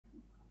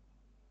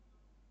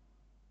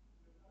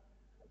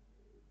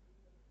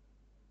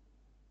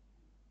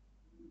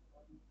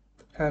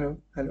Hello,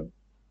 hello.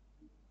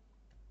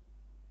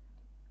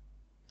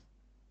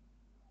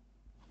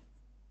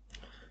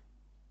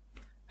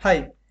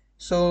 Hi.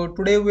 So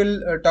today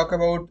we'll talk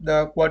about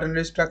the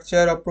quaternary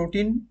structure of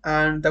protein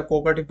and the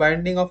cooperative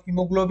binding of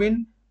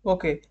hemoglobin.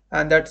 Okay,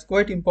 and that's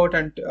quite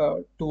important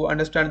to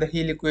understand the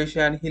Hill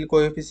equation, Hill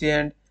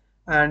coefficient,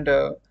 and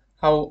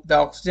how the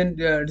oxygen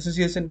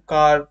dissociation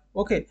curve.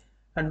 Okay,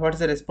 and what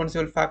is the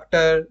responsible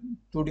factor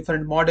to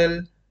different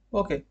model.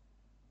 Okay,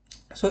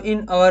 so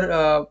in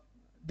our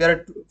there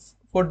are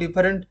four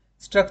different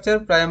structure: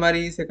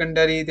 primary,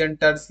 secondary, then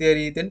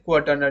tertiary, then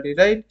quaternary,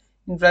 right?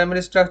 In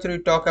primary structure we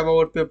talk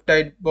about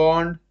peptide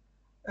bond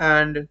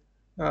and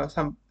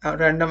some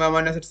random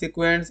amino acid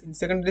sequence. In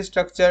secondary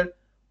structure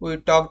we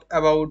talked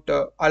about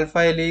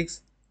alpha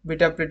helix,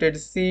 beta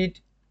plated sheet,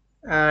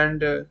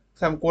 and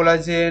some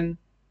collagen,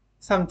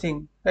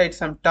 something, right?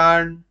 Some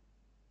turn,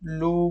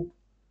 loop,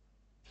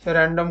 so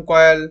random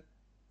coil.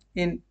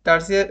 In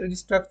tertiary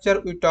structure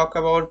we talk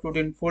about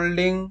protein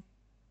folding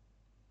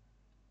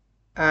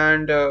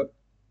and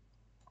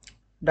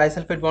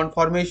disulfide bond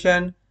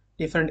formation,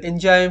 different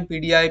enzyme,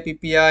 PDI,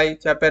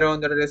 PPI, chaperone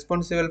that are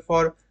responsible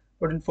for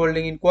protein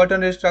folding. In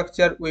quaternary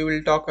structure, we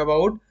will talk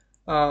about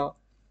uh,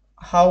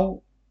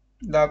 how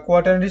the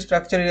quaternary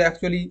structure is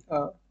actually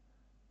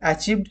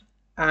achieved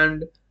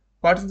and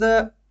what's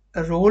the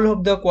role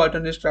of the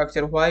quaternary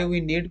structure, why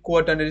we need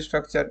quaternary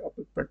structure of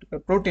a particular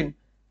protein.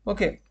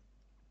 Okay,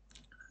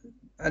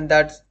 and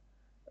that's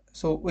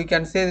so we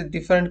can say the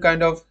different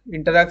kind of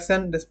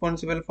interaction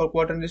responsible for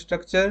quaternary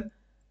structure,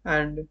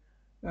 and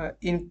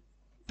in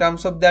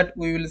terms of that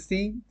we will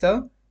see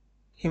the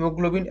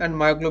hemoglobin and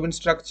myoglobin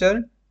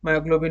structure.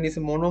 Myoglobin is a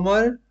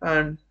monomer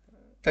and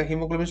the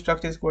hemoglobin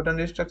structure is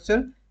quaternary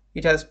structure.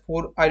 It has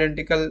four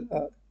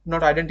identical,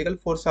 not identical,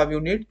 four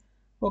subunit.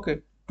 Okay,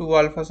 two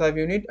alpha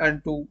subunit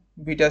and two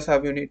beta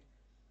subunit.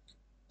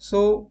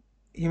 So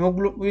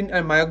hemoglobin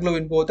and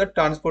myoglobin both are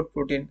transport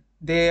protein.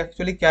 They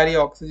actually carry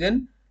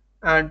oxygen,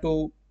 and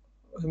to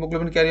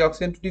hemoglobin carry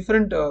oxygen to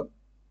different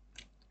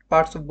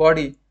parts of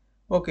body.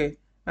 Okay,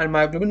 and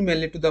myoglobin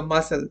mainly to the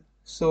muscle.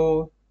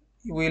 So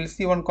we will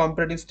see one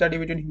comparative study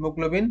between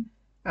hemoglobin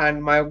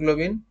and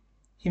myoglobin.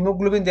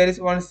 Hemoglobin, there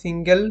is one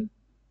single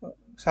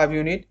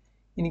subunit.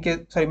 In case,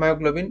 sorry,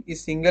 myoglobin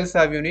is single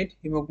subunit.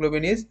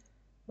 Hemoglobin is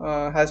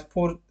has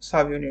four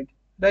subunit,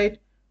 right?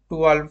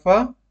 Two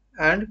alpha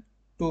and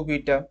two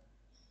beta.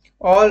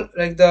 All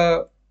like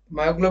the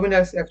myoglobin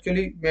is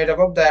actually made up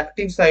of the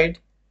active site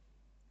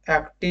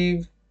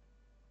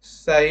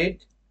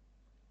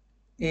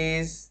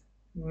is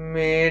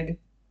made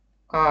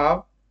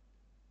up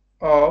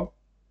of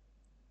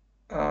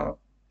uh,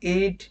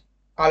 8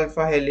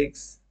 alpha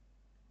helix.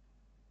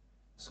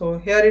 So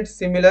here it's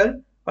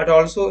similar, but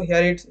also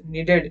here it's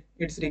needed,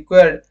 it's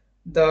required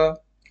the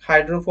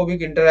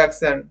hydrophobic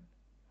interaction,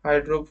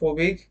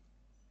 hydrophobic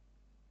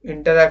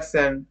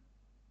interaction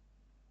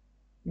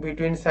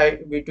between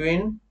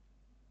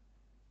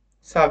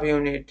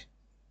subunit.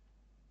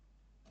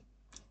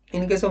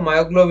 In case of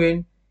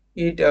myoglobin,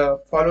 it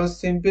follows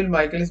simple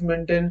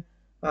Michaelis-Menten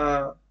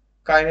uh,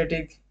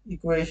 kinetic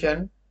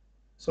equation.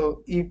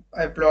 So if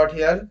I plot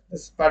here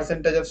this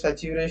percentage of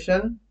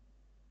saturation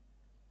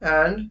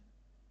and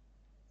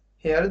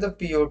here the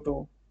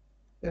PO2,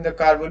 then the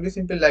curve will be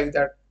simple like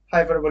that,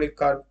 hyperbolic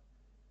curve.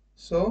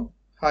 So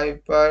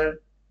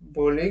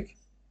hyperbolic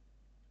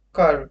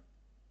curve.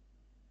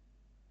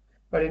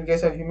 But in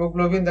case of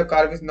hemoglobin, the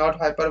curve is not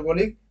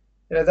hyperbolic,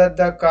 rather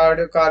the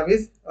curve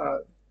is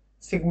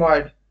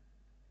sigmoidal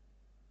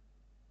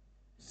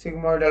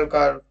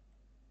curve.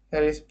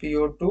 Here is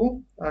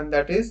PO2 and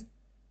that is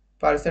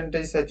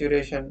percentage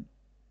saturation,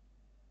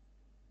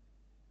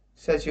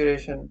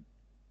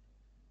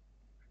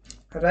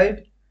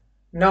 right?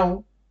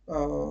 Now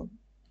uh,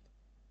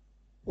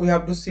 we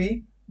have to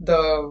see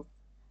the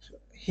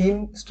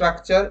heme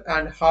structure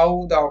and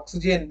how the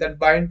oxygen that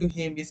bind to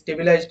heme is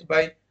stabilized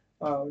by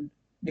uh,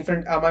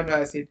 different amino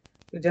acid.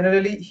 So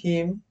generally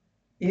heme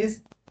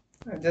is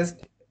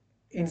just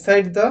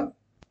inside the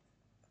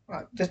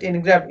just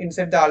engraft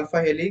inside the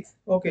alpha helix.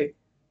 Okay,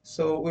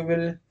 so we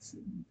will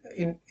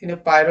in a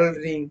pyral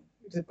ring,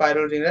 it's a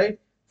pyral ring, right?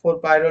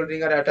 Four pyral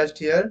ring are attached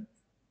here.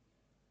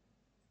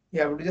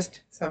 You have to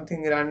just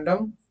something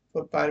random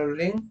for pyral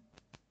ring.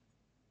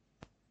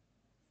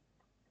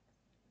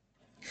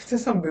 It's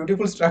just some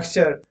beautiful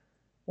structure.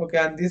 Okay,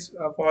 and this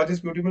for this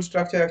beautiful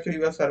structure actually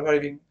we are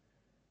surviving.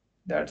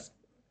 That's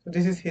so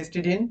this is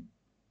histidine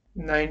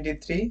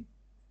 93.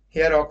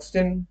 Here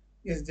oxygen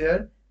is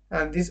there,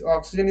 and this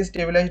oxygen is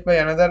stabilized by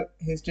another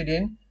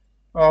histidine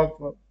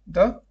of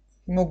the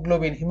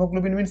hemoglobin.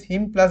 Hemoglobin means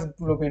heme plus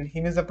globin.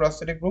 Heme is the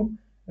prosthetic group,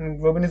 and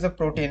globin is a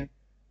protein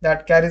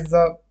that carries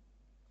the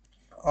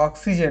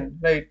oxygen,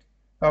 right?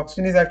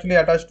 Oxygen is actually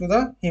attached to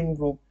the heme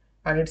group,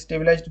 and it's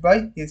stabilized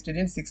by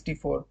histidine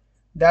 64.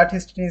 That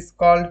histidine is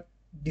called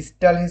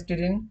distal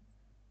histidine,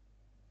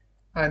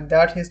 and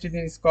that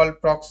histidine is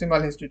called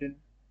proximal histidine,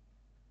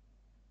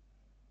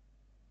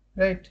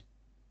 right?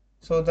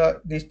 So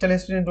the distal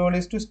histidine role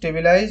is to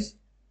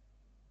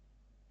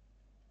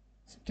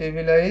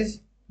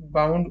stabilize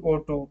bound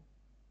O2.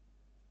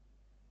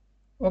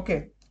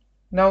 Okay,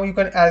 now you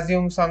can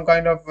assume some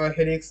kind of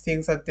helix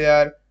things are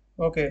there.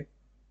 Okay,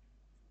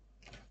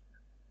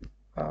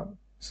 uh,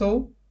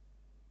 so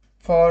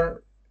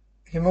for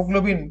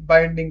hemoglobin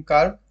binding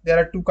curve, there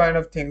are two kind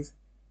of things.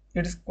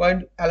 It is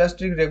quite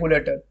allosteric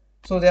regulator.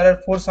 So there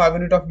are four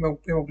subunit of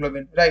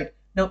hemoglobin, right?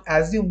 Now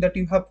assume that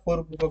you have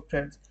four group of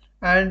friends,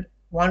 and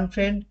one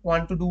friend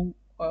want to do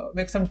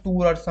make some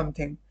tour or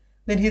something.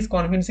 Then he is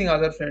convincing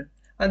other friend,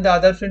 and the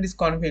other friend is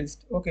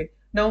convinced. Okay,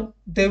 now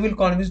they will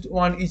convince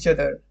one each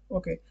other.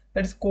 Okay,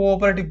 that is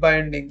cooperative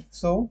binding.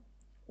 So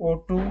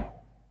O2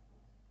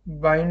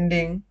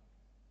 binding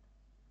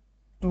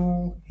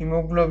to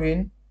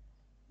hemoglobin,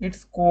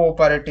 it's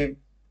cooperative.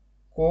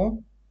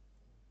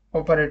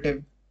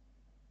 Cooperative.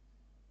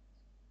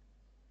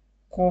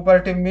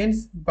 Cooperative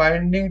means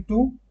binding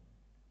to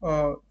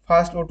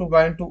first O2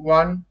 bind to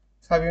one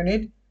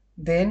subunit,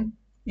 then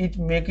it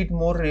make it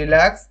more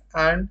relaxed,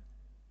 and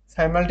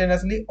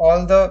simultaneously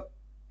all the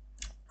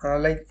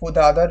like for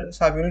the other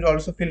subunit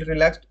also feel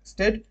relaxed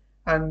state,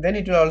 and then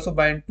it will also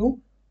bind to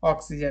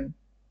oxygen.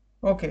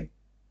 Okay,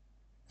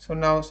 so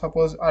now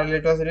suppose earlier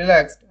it was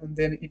relaxed and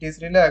then it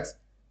is relaxed,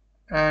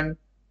 and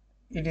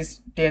it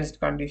is tensed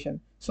condition.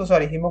 So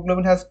sorry,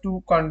 hemoglobin has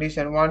two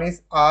condition. One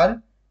is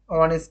R,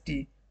 one is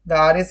T. The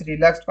R is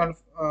relaxed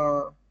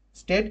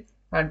state,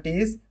 and T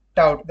is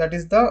taut. That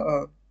is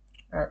the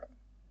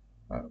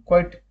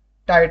quite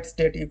tight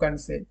state, you can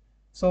say.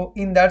 So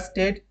in that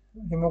state,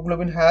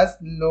 hemoglobin has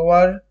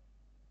lower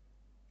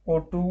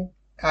O2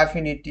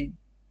 affinity.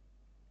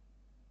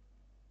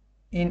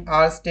 In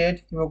R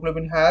state,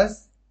 hemoglobin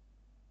has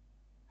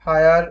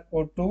higher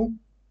O2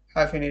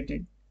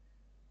 affinity.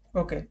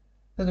 Okay,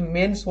 so the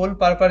main sole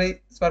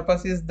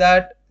purpose is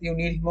that you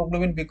need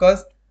hemoglobin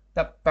because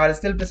the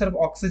partial pressure of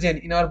oxygen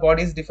in our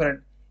body is different.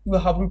 You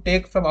have to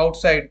take from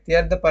outside.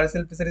 There the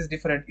partial pressure is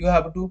different. You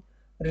have to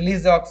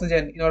release the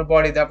oxygen in our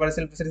body. The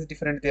partial pressure is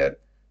different there.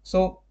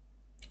 So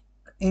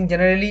in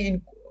generally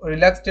in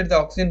relaxed state the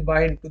oxygen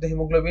bind to the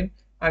hemoglobin,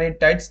 and in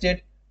tight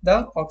state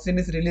the oxygen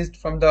is released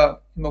from the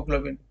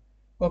hemoglobin.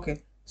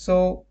 Okay,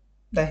 so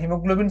the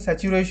hemoglobin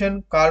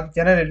saturation curve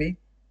generally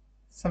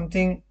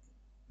something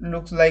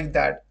looks like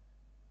that.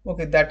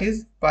 Okay, that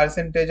is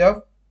percentage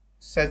of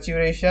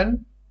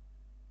saturation,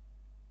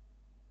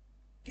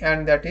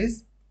 and that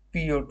is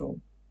PO2.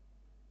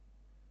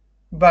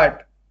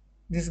 But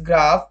this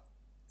graph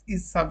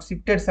is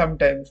shifted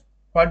sometimes.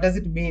 What does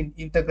it mean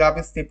if the graph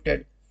is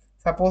shifted?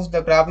 Suppose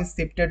the graph is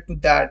shifted to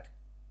that,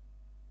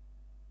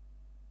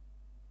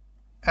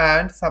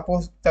 and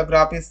suppose the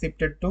graph is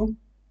shifted to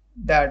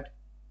that.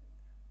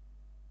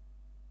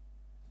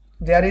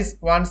 There is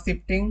one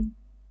shifting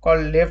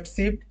called left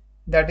shift,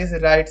 that is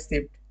right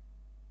shift.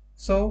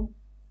 So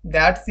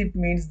that shift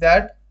means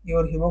that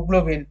your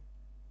hemoglobin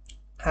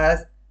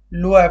has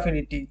low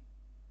affinity,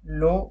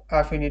 low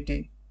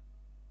affinity,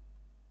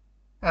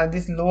 and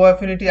this low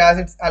affinity, as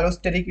it's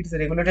allosteric, it's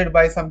regulated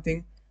by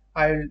something.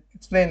 I will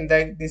explain.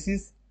 Like this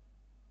is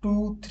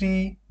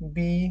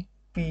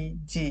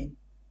 23bpg.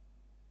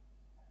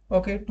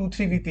 Okay,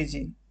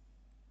 23bpg,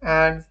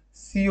 and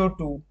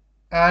CO2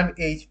 and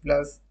H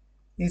plus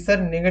is a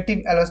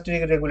negative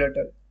allosteric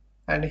regulator,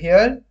 and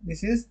here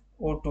this is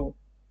O2.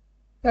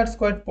 That's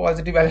quite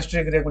positive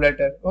allosteric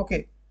regulator.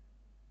 Okay,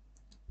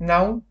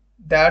 now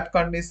that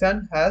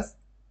condition has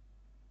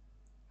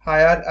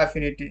higher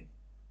affinity.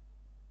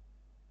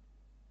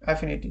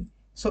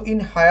 So in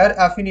higher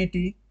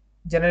affinity,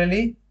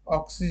 generally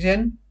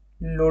oxygen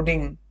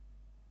loading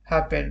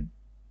happen.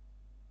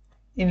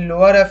 In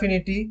lower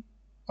affinity,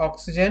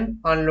 oxygen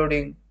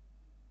unloading.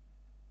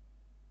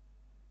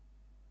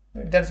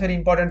 That's very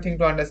important thing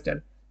to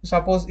understand.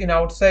 Suppose in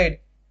outside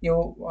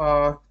you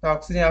the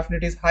oxygen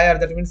affinity is higher,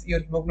 that means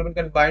your hemoglobin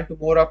can bind to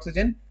more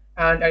oxygen,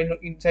 and I know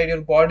inside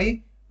your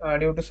body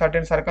due to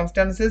certain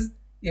circumstances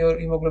your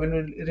hemoglobin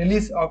will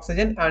release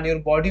oxygen and your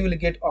body will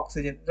get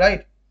oxygen,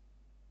 right?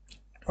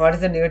 What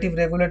is the negative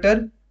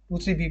regulator?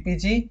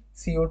 23bpg,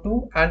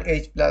 CO2 and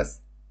H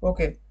plus.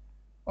 Okay,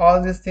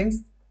 all these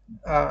things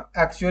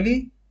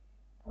actually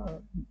uh,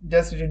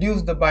 just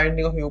reduce the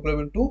binding of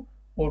hemoglobin to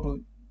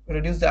O2,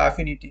 reduce the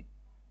affinity.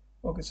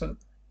 Okay, so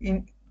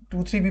in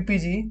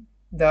 23bpg,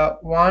 the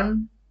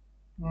one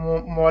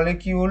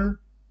molecule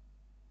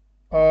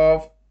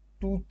of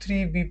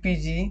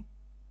 23bpg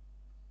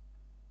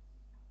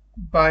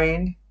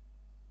bind,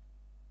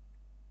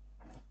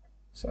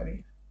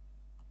 sorry,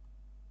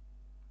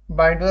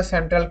 bind to the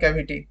central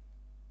cavity,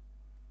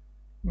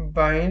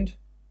 bind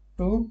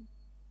to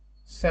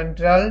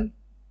central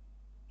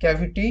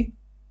cavity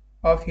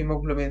of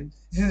hemoglobin.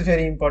 This is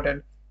very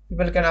important.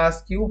 People can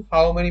ask you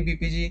how many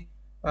bpg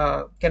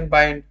can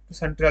bind to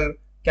central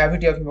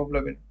cavity of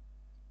hemoglobin.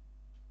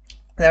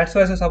 That's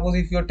why, so suppose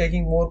if you're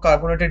taking more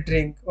carbonated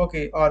drink,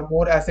 okay, or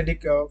more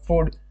acidic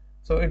food,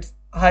 so it's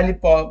highly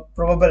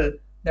probable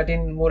that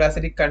in more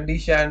acidic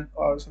condition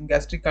or some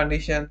gastric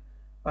condition,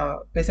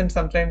 patients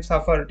sometimes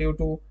suffer due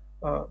to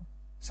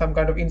some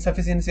kind of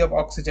insufficiency of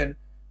oxygen.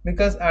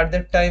 because at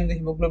that time the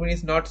hemoglobin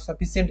is not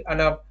sufficient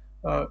enough.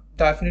 The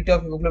affinity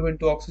of hemoglobin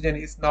to oxygen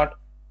is not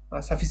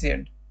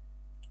sufficient,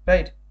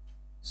 right?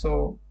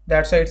 So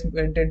that's why it's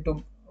maintained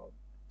to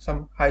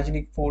some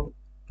hygienic food,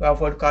 to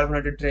avoid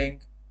carbonated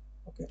drink.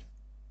 Okay.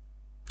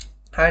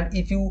 And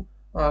if you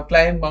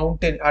climb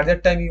mountain, at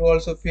that time you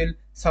also feel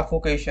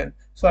suffocation.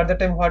 So at that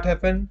time what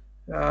happened,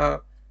 uh,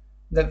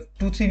 the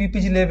 2,3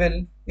 vpg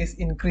level is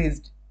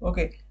increased.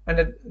 Okay, and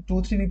the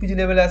 2,3 vpg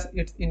level, as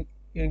it's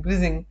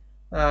increasing,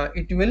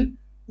 it will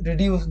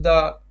reduce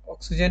the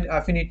oxygen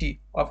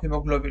affinity of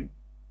hemoglobin.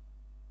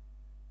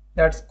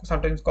 That's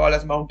sometimes called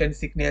as mountain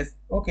sickness.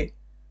 Okay,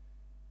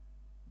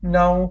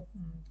 now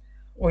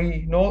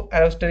we know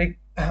allosteric.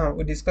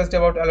 We discussed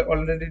about,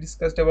 already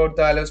discussed about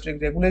the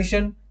allosteric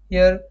regulation.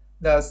 Here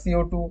the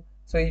CO2.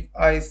 So if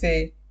I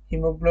say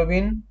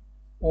hemoglobin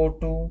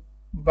O2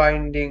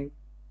 binding,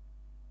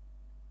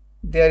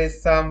 there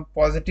is some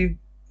positive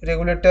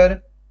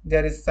regulator,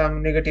 there is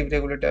some negative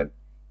regulator.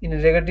 In a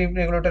negative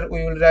regulator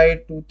we will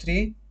write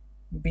 2,3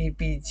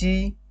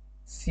 bpg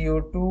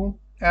CO2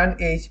 and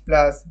H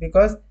plus,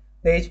 because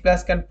the H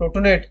plus can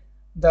protonate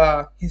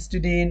the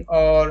histidine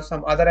or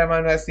some other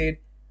amino acid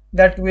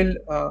that will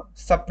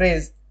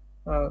suppress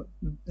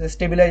the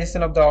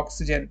stabilization of the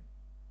oxygen,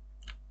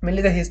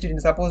 mainly the histidine.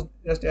 Suppose,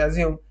 just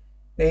assume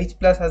the H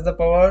plus has the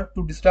power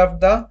to disrupt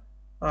the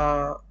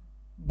uh,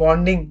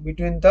 bonding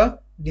between the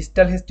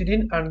distal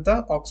histidine and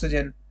the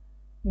oxygen,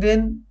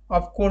 then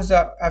of course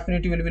the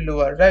affinity will be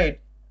lower, right?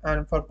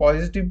 And for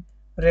positive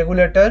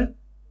regulator,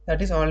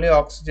 that is only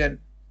oxygen.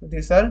 So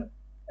these are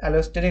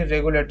allosteric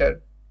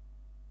regulator.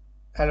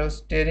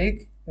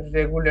 Allosteric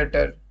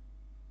regulator.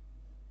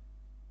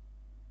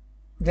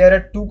 There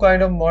are two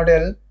kind of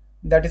model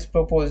that is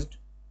proposed.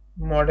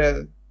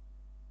 Model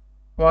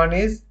one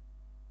is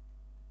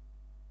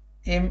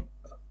M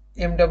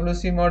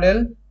MWC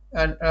model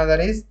and another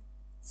is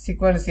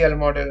sequential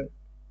model.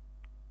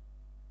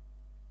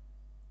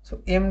 So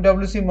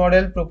MWC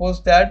model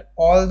proposed that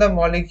all the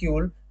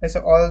molecule,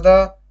 so all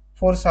the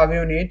four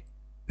subunit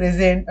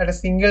present at a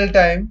single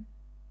time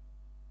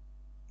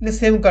in the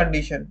same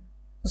condition.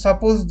 So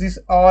suppose this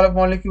all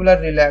molecule are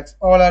relaxed,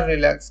 all are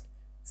relaxed.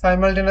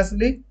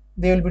 Simultaneously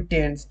they will be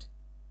tensed.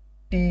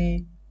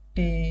 T,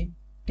 T,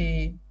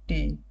 T,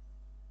 T.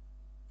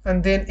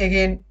 And then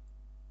again,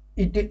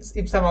 it is,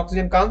 if some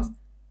oxygen comes,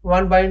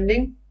 one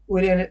binding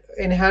will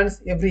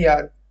enhance every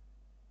hour.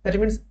 That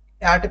means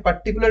at a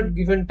particular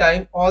given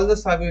time all the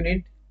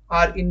subunits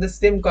are in the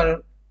same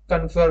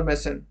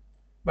conformation.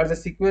 But the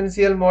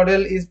sequential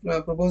model is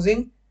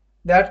proposing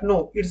that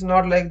no, it's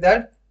not like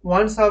that.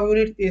 One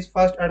subunit is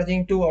first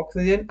attaching to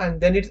oxygen and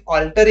then it's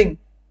altering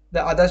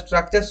the other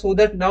structure so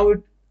that now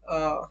it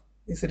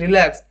is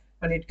relaxed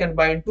and it can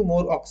bind to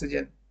more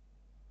oxygen.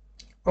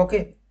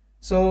 Okay,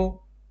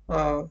 so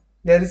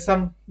there is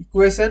some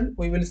equation.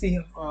 We will see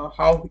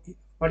how,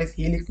 what is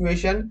Hill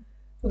equation.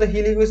 So the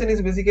Hill equation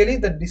is basically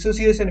the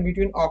dissociation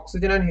between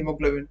oxygen and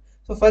hemoglobin.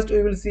 So first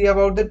we will see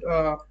about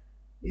the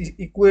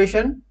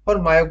equation for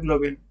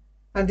myoglobin,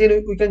 and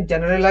then we can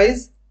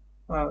generalize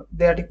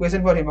that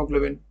equation for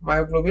hemoglobin.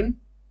 Myoglobin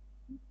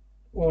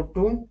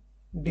O2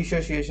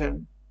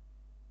 dissociation.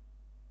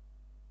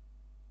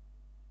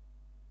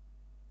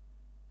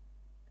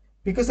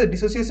 Because the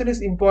dissociation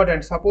is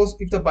important. Suppose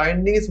if the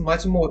binding is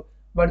much more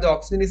but the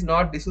oxygen is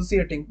not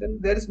dissociating, then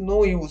there is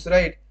no use,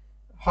 right?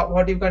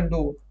 What you can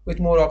do with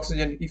more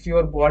oxygen if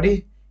your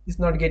body is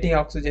not getting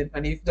oxygen,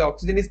 and if the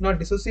oxygen is not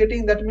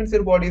dissociating, that means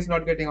your body is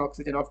not getting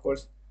oxygen, of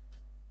course.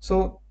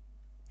 So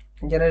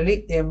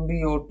generally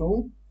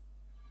MbO2,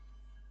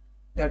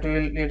 that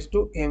will leads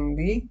to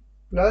Mb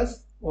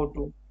plus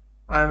O2.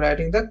 I am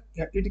writing the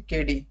it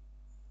Kd.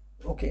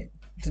 Okay,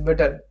 it's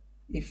better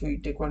if we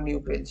take one new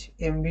page.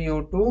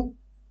 MbO2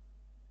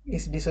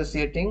 is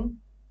dissociating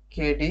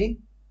Kd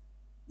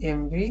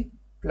Mb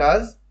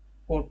plus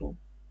O2,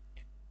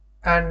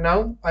 and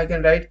now I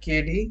can write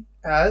Kd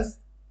as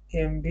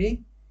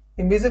Mb.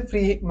 Mb is a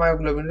free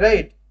myoglobin,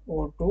 right?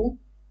 O2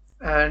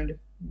 and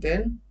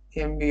then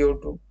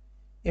MbO2.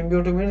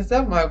 MbO2 means the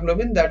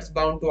myoglobin that's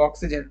bound to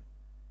oxygen.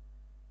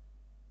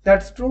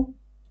 That's true.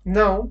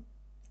 Now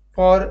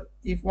for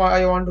if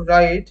I want to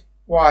write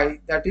Y,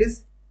 that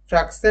is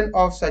fraction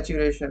of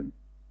saturation.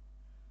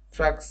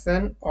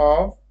 Fraction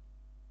of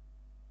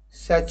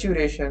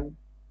saturation.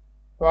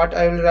 What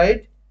I will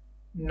write?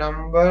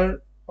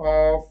 Number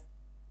of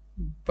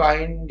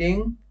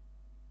binding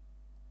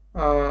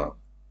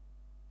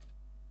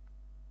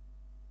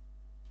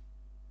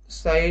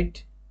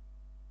site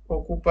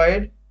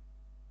occupied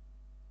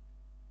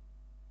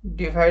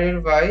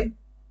divided by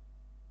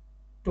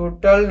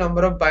total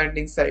number of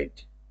binding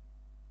site.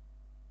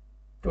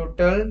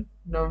 Total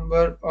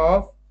number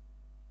of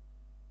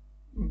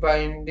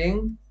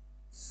binding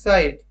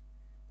site.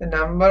 The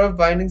number of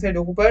binding site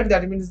occupied,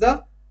 that means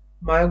the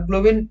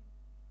myoglobin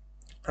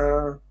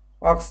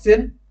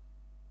oxygen,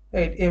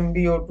 right?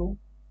 MbO2,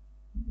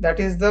 that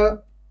is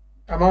the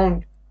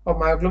amount of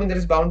myoglobin that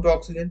is bound to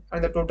oxygen,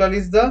 and the total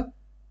is the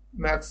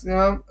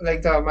maximum,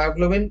 like the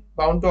myoglobin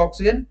bound to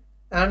oxygen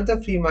and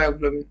the free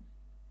myoglobin.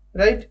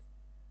 right?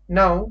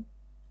 Now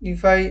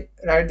if I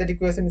write that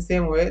equation the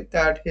same way,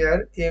 that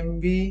here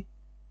MbO2,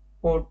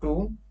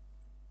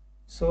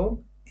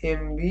 so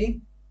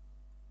MbO2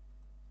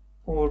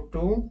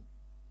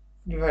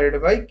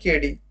 divided by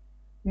Kd.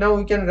 Now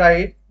we can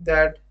write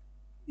that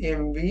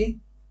MbO2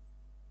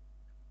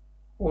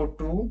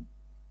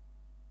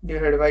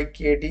 divided by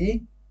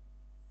Kd,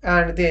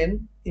 and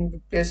then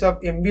in place of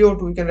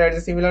MbO2 we can write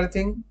the similar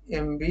thing,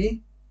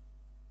 MbO2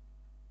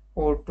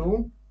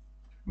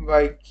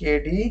 by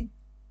Kd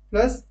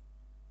plus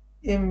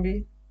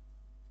Mb,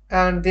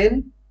 and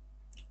then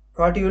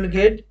what you will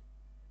get,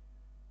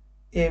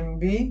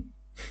 MbO2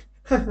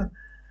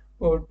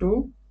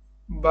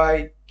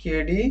 by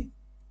Kd,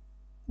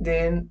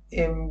 then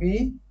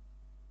MbO2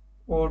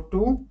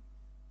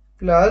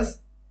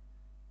 plus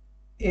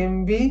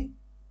MbKd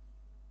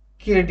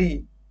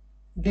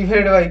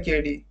divided by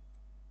Kd.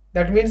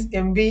 That means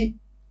Mb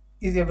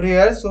is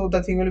everywhere, so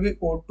the thing will be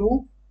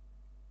O2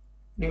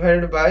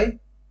 divided by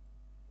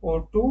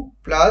O2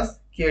 plus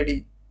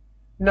Kd.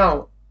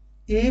 Now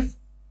if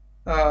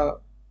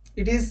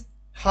it is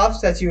half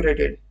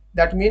saturated,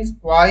 that means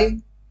Y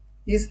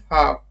is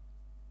half.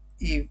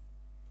 If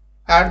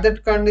at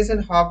that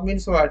condition, half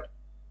means what?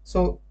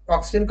 So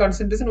oxygen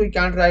concentration we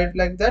can't write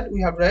like that, we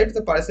have write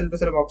the partial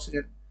pressure of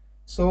oxygen.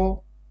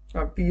 So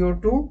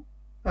PO2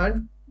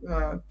 and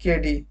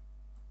Kd,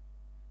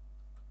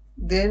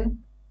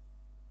 then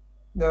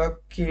the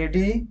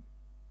Kd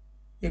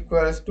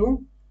equals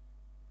to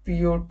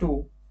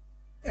PO2,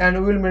 and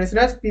we will mention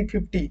as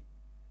P50.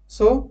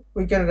 So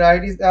we can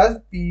write it as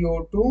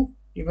PO2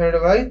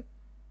 divided by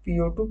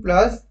PO2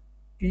 plus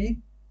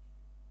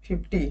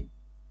P50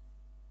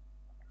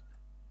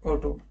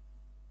 O2.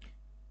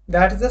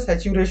 That is the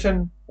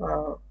saturation,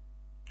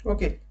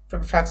 okay,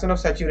 fraction of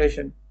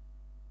saturation.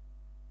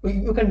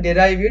 You can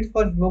derive it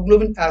for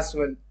hemoglobin as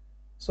well.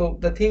 So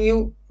the thing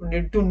you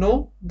need to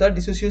know the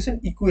dissociation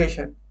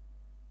equation.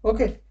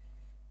 Okay.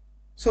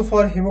 So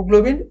for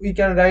hemoglobin we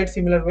can write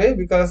similar way,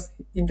 because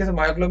in case of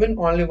myoglobin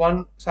only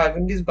one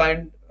subunit is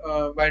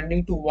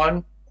binding to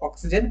one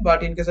oxygen,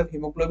 but in case of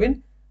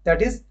hemoglobin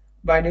that is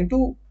binding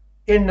to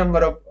n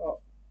number of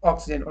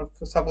oxygen, or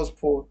suppose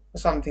 4 or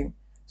something.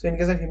 So in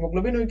case of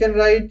hemoglobin we can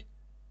write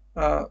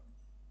uh,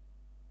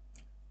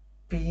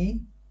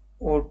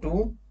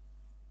 PO2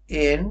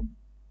 N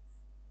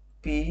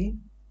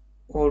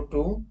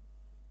PO2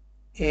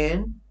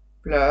 N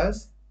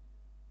plus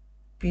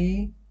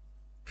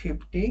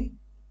P50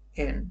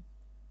 N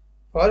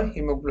for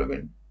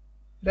hemoglobin,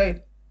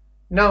 right?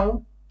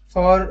 Now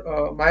for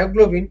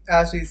myoglobin,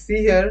 as we see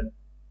here,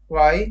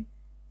 Y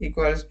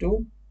equals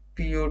to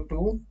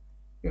PO2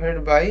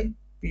 divided by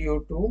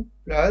PO2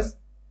 plus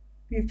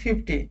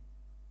P50.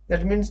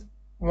 That means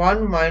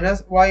 1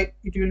 minus Y,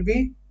 it will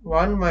be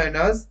 1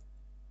 minus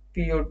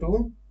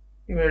PO2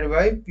 divided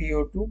by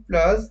PO2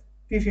 plus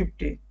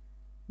P50.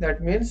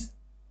 That means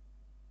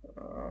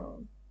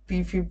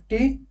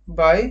P50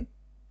 by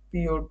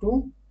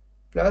PO2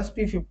 plus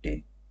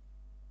P50.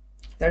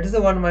 That is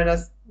the 1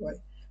 minus Y.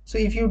 So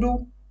if you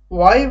do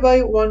Y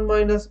by 1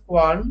 minus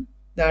 1,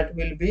 that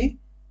will be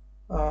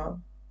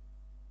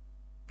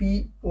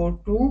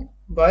PO2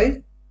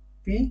 by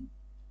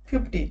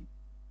P50.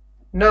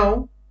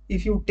 Now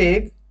if you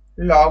take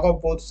log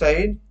of both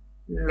sides,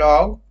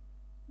 log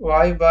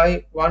Y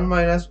by 1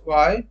 minus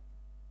Y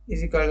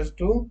is equals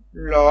to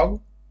log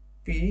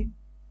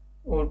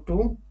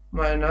PO2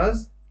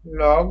 minus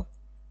log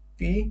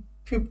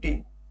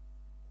P50.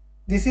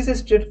 This is a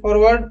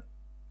straightforward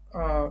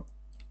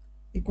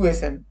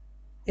equation,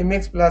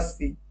 mx plus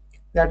c.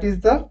 That is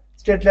the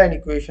straight line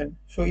equation.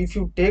 So if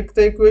you take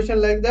the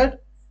equation like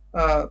that,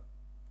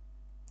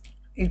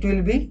 it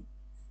will be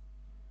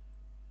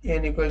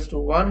n equals to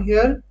 1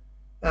 here,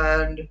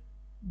 and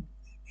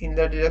in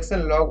that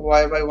direction log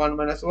Y by 1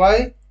 minus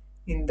Y,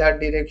 in that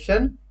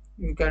direction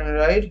you can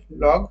write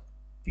log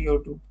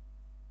PO2.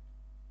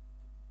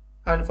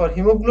 And for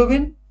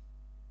hemoglobin,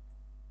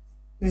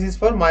 this is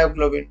for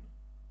myoglobin.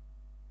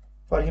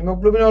 For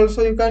hemoglobin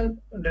also you can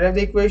derive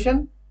the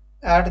equation.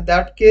 At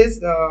that case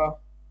the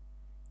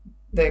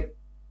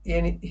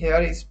n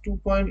here is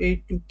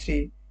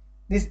 2.823.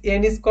 This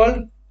n is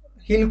called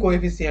Hill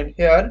coefficient.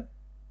 Here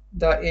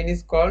the n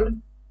is called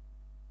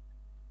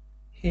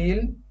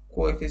Hill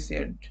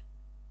coefficient.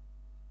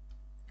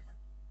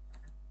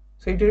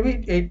 So it will be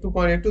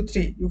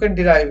 2.823. You can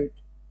derive it.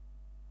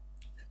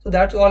 So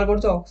that's all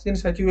about the oxygen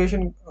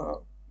saturation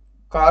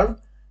curve,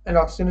 and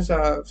oxygen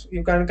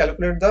you can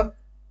calculate the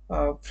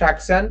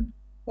fraction.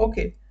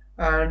 Okay,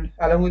 and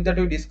along with that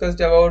we discussed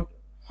about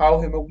how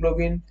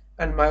hemoglobin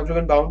and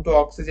myoglobin bound to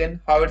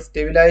oxygen, how it's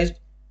stabilized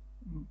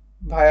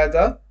via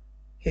the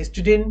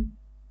histidine,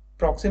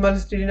 proximal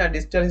histidine and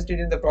distal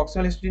histidine. The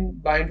proximal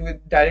histidine bind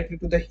with directly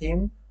to the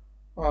heme,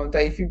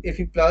 the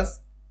Fe plus,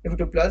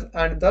 Fe2 plus,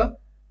 and the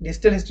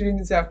distal histidine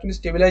is actually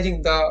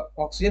stabilizing the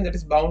oxygen that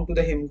is bound to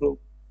the heme group.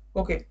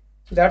 Okay,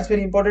 so that's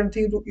very important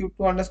thing to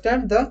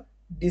understand. The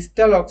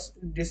distal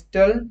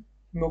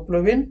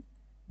hemoglobin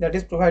that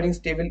is providing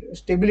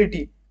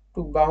stability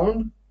to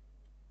bound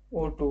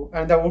O2,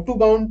 and the O2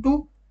 bound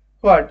to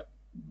what?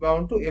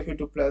 Bound to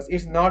Fe2 plus.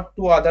 It's not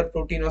to other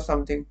protein or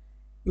something.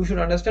 You should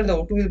understand the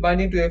O2 is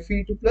binding to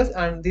Fe2 plus,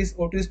 and this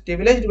O2 is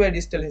stabilized by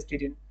distal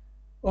histidine.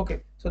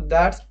 Okay, so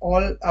that's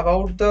all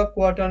about the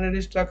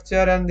quaternary structure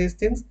and these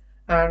things.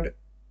 And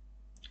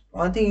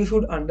one thing you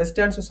should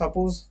understand, so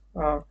suppose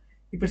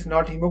if it's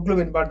not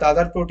hemoglobin but the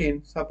other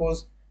protein,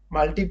 suppose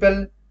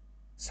multiple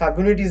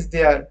subunit is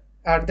there,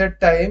 at that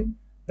time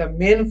the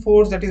main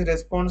force that is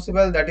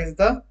responsible, that is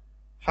the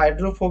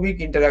hydrophobic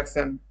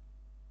interaction.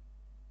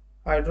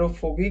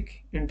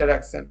 Hydrophobic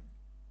interaction.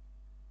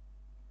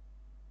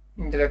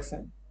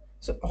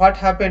 So what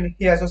happened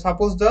here? So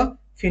suppose the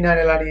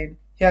phenylalanine,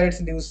 here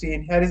it's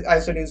leucine, here is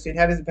isoleucine,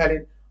 here is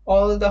valine.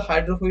 All the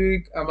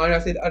hydrophobic amino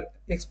acids are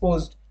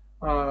exposed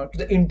to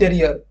the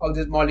interior of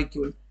this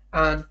molecule,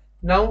 and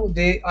now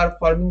they are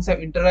forming some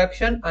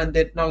interaction, and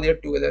that now they are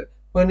together.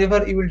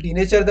 Whenever you will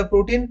denature the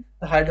protein,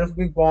 the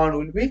hydrophobic bond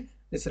will be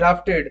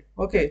disrupted.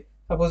 Okay.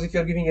 Suppose if you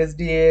are giving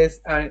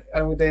SDS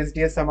and with the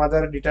SDS some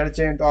other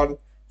detergent or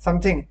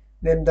something,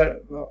 then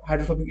the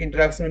hydrophobic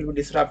interaction will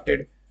be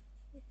disrupted.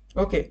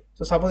 Okay,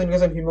 so suppose in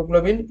case of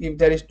hemoglobin, if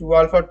there is 2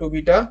 alpha 2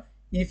 beta,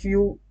 if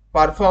you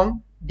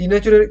perform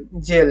denaturing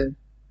gel,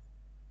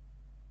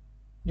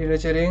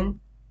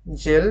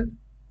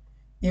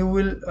 you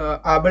will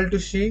able to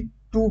see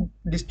two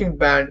distinct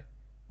band.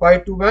 Why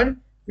two band?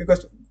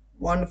 Because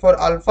one for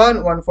alpha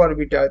and one for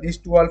beta. These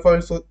two alpha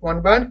will show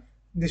one band,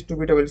 these two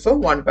beta will show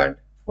one band.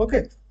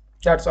 Okay,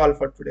 that's all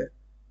for today.